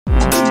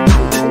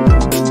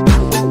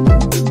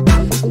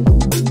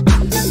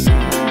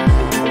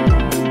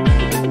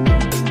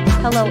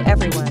Hello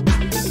everyone.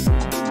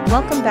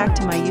 Welcome back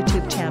to my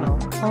YouTube channel,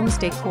 Homes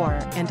Decor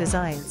and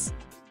Designs.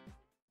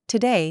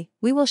 Today,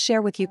 we will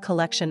share with you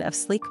collection of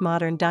sleek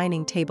modern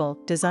dining table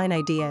design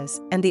ideas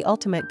and the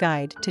ultimate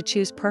guide to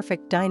choose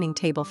perfect dining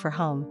table for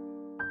home.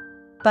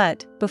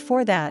 But,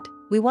 before that,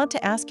 we want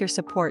to ask your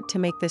support to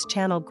make this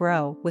channel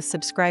grow with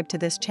subscribe to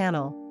this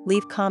channel,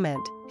 leave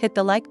comment, hit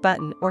the like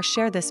button or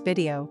share this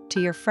video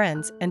to your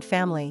friends and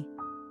family.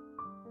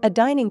 A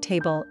dining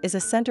table is a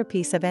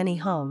centerpiece of any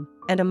home,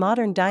 and a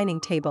modern dining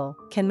table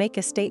can make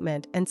a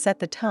statement and set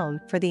the tone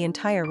for the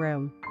entire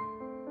room.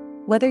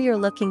 Whether you're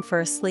looking for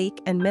a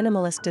sleek and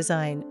minimalist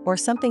design or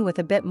something with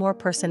a bit more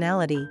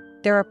personality,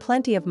 there are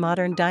plenty of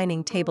modern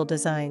dining table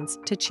designs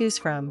to choose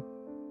from.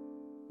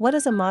 What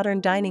is a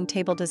modern dining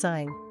table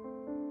design?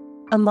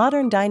 A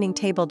modern dining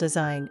table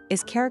design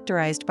is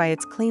characterized by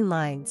its clean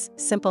lines,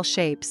 simple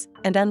shapes,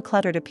 and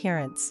uncluttered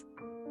appearance.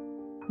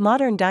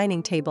 Modern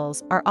dining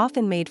tables are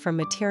often made from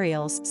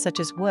materials such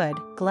as wood,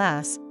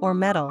 glass, or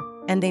metal,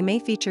 and they may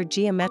feature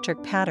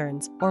geometric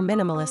patterns or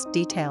minimalist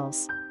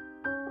details.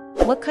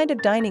 What kind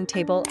of dining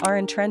table are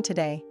in trend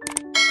today?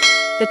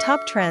 The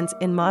top trends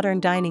in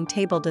modern dining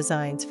table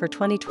designs for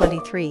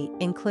 2023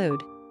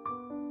 include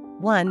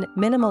 1.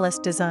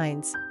 Minimalist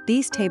designs.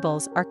 These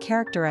tables are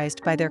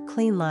characterized by their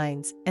clean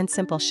lines and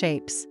simple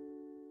shapes.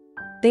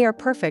 They are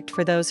perfect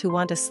for those who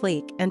want a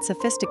sleek and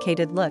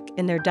sophisticated look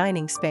in their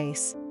dining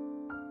space.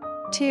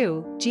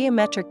 2.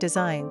 Geometric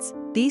designs.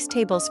 These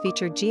tables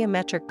feature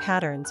geometric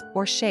patterns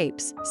or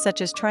shapes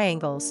such as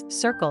triangles,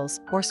 circles,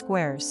 or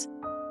squares.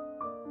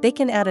 They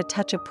can add a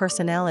touch of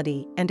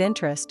personality and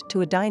interest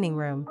to a dining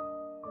room.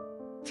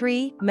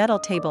 3. Metal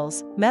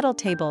tables. Metal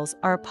tables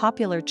are a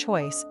popular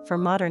choice for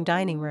modern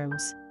dining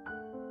rooms.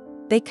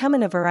 They come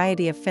in a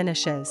variety of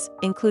finishes,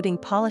 including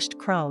polished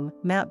chrome,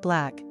 matte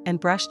black, and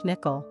brushed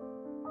nickel.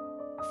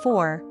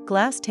 4.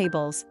 Glass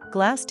tables.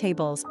 Glass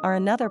tables are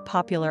another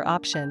popular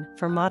option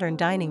for modern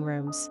dining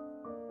rooms.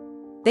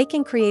 They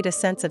can create a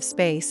sense of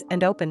space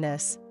and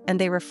openness, and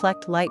they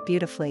reflect light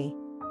beautifully.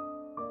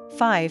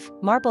 5.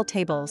 Marble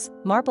tables.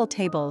 Marble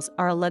tables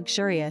are a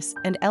luxurious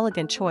and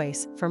elegant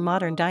choice for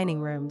modern dining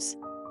rooms.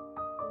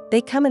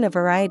 They come in a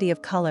variety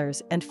of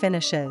colors and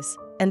finishes,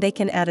 and they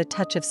can add a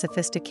touch of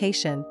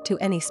sophistication to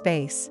any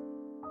space.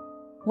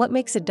 What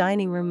makes a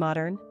dining room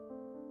modern?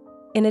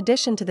 In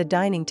addition to the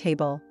dining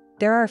table,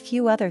 there are a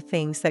few other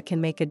things that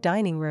can make a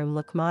dining room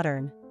look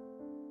modern.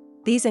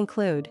 These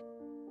include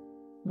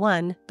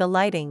 1. The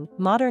lighting.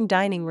 Modern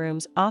dining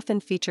rooms often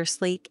feature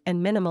sleek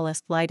and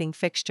minimalist lighting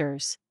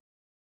fixtures.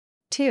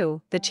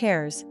 2. The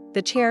chairs.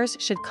 The chairs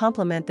should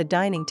complement the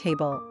dining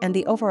table and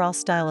the overall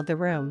style of the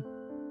room.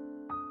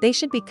 They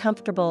should be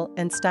comfortable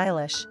and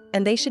stylish,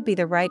 and they should be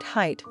the right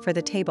height for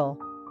the table.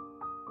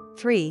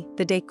 3.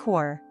 The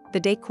decor. The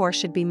decor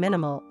should be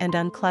minimal and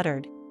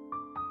uncluttered.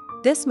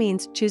 This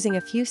means choosing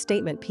a few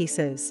statement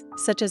pieces,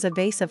 such as a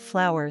vase of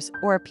flowers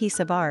or a piece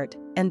of art,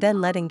 and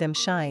then letting them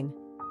shine.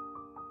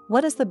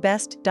 What is the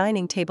best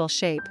dining table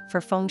shape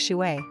for feng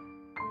shui?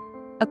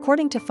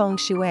 According to feng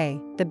shui,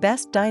 the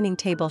best dining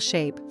table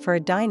shape for a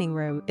dining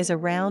room is a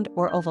round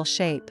or oval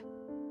shape.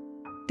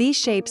 These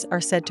shapes are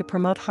said to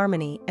promote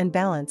harmony and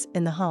balance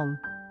in the home.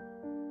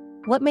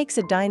 What makes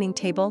a dining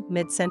table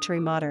mid-century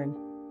modern?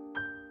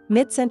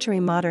 Mid-century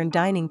modern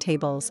dining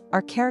tables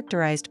are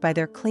characterized by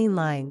their clean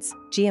lines,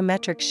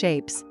 geometric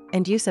shapes,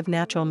 and use of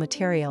natural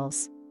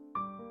materials.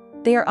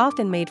 They are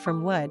often made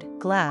from wood,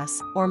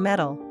 glass, or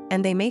metal,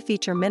 and they may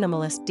feature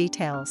minimalist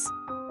details.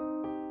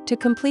 To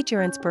complete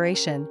your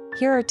inspiration,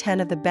 here are 10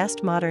 of the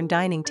best modern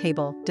dining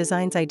table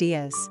designs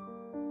ideas.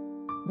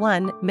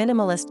 1.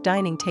 Minimalist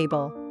dining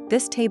table.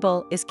 This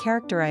table is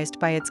characterized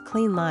by its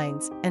clean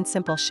lines and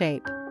simple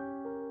shape.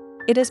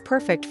 It is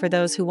perfect for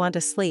those who want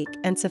a sleek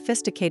and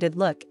sophisticated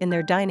look in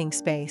their dining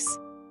space.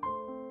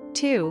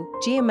 2.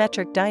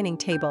 Geometric dining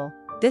table.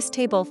 This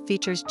table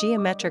features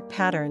geometric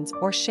patterns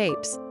or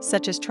shapes,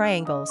 such as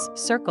triangles,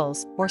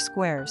 circles, or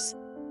squares.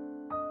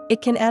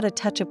 It can add a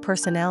touch of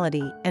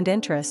personality and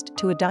interest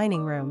to a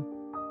dining room.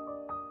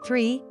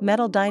 3.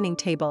 Metal dining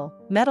table.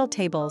 Metal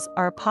tables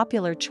are a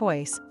popular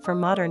choice for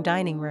modern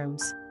dining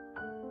rooms.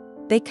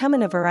 They come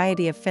in a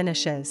variety of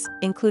finishes,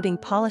 including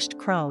polished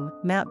chrome,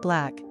 matte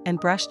black, and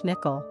brushed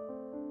nickel.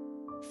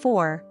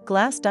 4.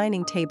 Glass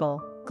dining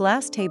table.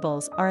 Glass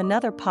tables are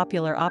another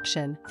popular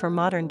option for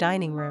modern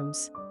dining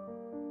rooms.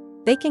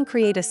 They can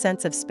create a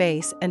sense of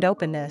space and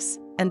openness,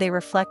 and they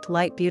reflect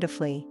light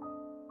beautifully.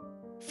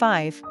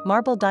 5.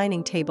 Marble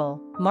dining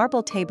table.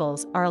 Marble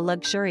tables are a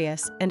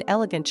luxurious and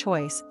elegant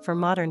choice for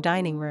modern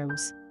dining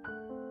rooms.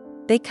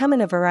 They come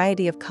in a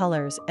variety of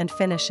colors and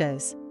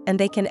finishes, and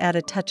they can add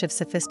a touch of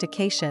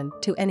sophistication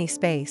to any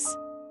space.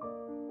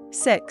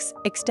 6.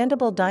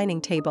 Extendable dining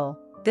table.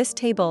 This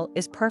table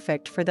is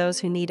perfect for those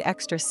who need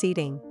extra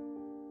seating.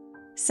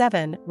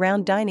 7.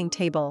 Round dining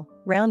table.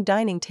 Round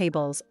dining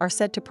tables are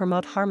said to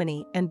promote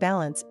harmony and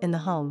balance in the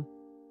home.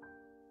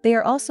 They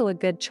are also a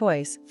good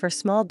choice for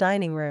small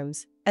dining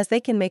rooms, as they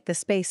can make the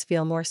space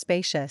feel more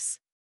spacious.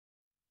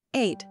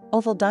 8.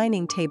 Oval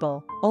dining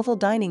table. Oval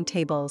dining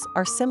tables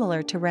are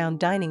similar to round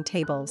dining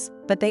tables,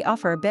 but they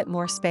offer a bit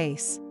more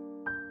space.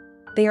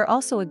 They are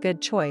also a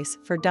good choice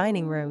for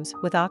dining rooms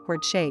with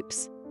awkward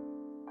shapes.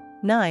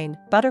 9.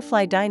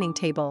 Butterfly dining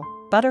table.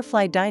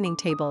 Butterfly dining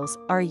tables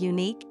are a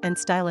unique and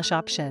stylish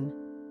option.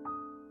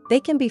 They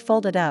can be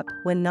folded up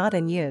when not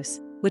in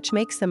use, which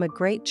makes them a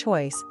great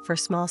choice for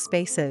small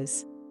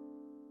spaces.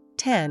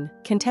 10.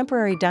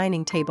 Contemporary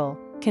dining table.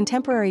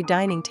 Contemporary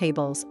dining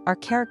tables are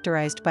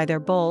characterized by their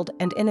bold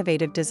and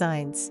innovative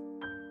designs.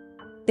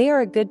 They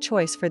are a good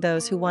choice for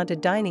those who want a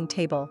dining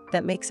table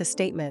that makes a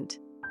statement.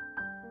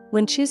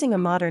 When choosing a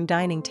modern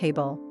dining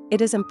table,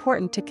 it is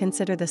important to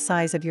consider the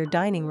size of your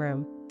dining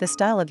room, the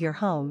style of your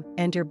home,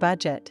 and your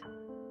budget.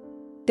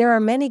 There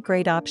are many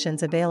great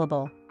options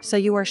available, so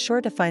you are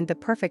sure to find the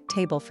perfect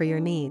table for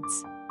your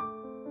needs.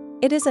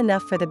 It is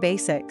enough for the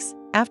basics.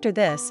 After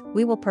this,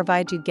 we will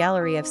provide you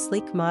gallery of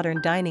sleek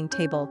modern dining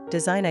table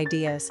design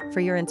ideas for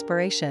your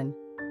inspiration.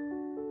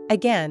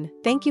 Again,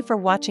 thank you for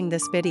watching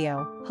this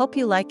video. Hope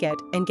you like it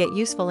and get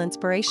useful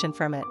inspiration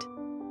from it.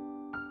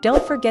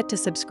 Don't forget to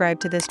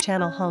subscribe to this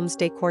channel, Homes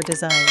Decor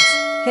Designs.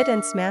 Hit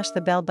and smash the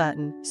bell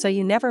button so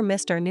you never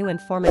missed our new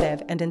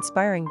informative and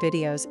inspiring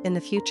videos in the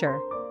future.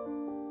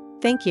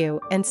 Thank you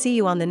and see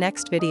you on the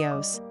next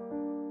videos.